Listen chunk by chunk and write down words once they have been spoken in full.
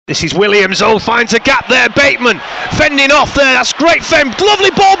This is Williams, finds a gap there, Bateman fending off there, that's great fend, lovely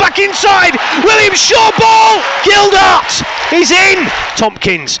ball back inside, Williams, short ball, Gildart, he's in,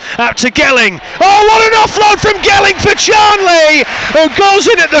 Tompkins, out to Gelling, what an offload from Gelling for Charnley, who goes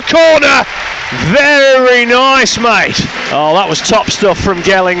in at the corner, very nice mate, that was top stuff from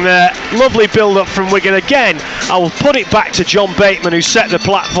Gelling there, lovely build up from Wigan again, I will put it back to John Bateman who set the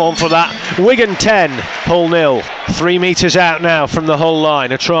platform for that, Wigan 10, Hull 0, 3 metres out now from the Hull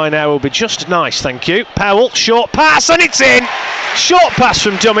line, a try now will be just nice, thank you. Powell, short pass and it's in. Short pass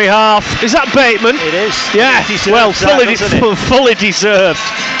from dummy half. Is that Bateman? It is. Yeah, well, fully deserved.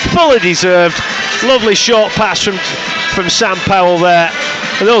 Fully deserved. Lovely short pass from Sam Powell there.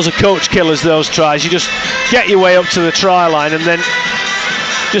 And those are coach killers, those tries. You just get your way up to the try line and then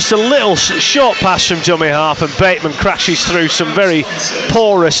just a little short pass from dummy half and Bateman crashes through some very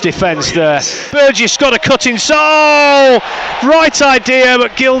porous defence there. Burgess got a cut inside. Right idea,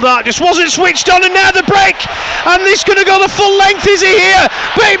 but Gildart just wasn't switched on, and now the break. And this going to go the full length, is he here?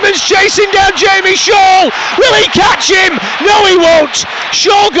 Bateman's chasing down Jamie Shaw. Will he catch him? No, he won't.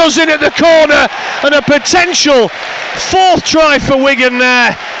 Shaw goes in at the corner, and a potential fourth try for Wigan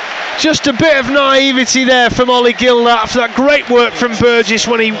there. Just a bit of naivety there from Ollie Gildart after that great work from Burgess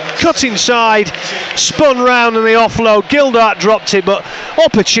when he cut inside, spun round and the offload. Gildart dropped it, but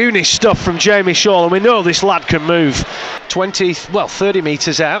opportunist stuff from Jamie Shaw, and we know this lad can move. 30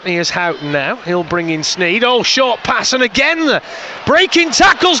 metres out, here's Houghton now, he'll bring in Sneed, short pass, and again the breaking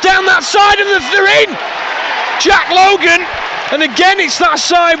tackles down that side and they're in! Jack Logan, and again it's that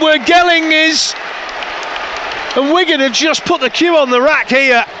side where Gelling is, and Wigan have just put the cue on the rack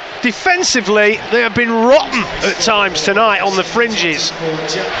here. Defensively, they have been rotten at times tonight on the fringes.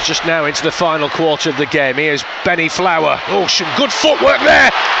 Just now into the final quarter of the game. Here's Benny Flower. Some good footwork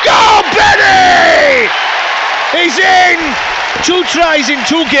there. Go, Benny! He's in! 2 tries in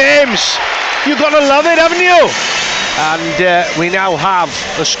 2 games. You've got to love it, haven't you? And we now have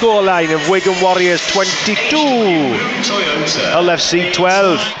a scoreline of Wigan Warriors 22, Hull FC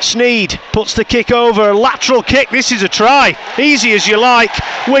 12. Sneed puts the kick over, lateral kick, this is a try, easy as you like.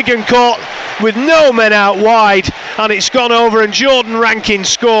 Wigan caught with no men out wide, and it's gone over, and Jordan Rankin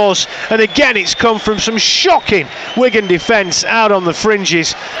scores, and again it's come from some shocking Wigan defence out on the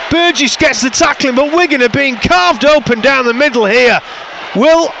fringes. Burgess gets the tackling, but Wigan are being carved open down the middle here.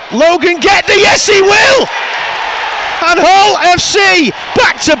 Will Logan get the... Yes, he will! And Hull FC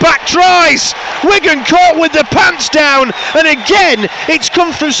back-to-back tries. Wigan caught with the pants down, and again it's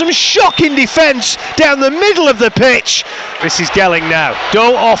come from some shocking defence down the middle of the pitch. This is Gelling now,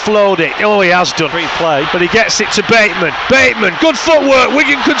 don't offload it. He has done, free play, but he gets it to Bateman. Bateman, good footwork,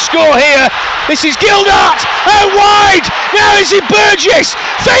 Wigan could score here. This is Gildart, out wide, now is it Burgess,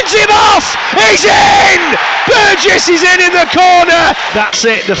 fends him off, he's in! Burgess is in the corner. That's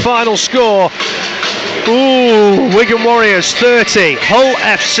it, the final score. Wigan Warriors 30, Hull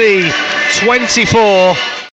FC 24.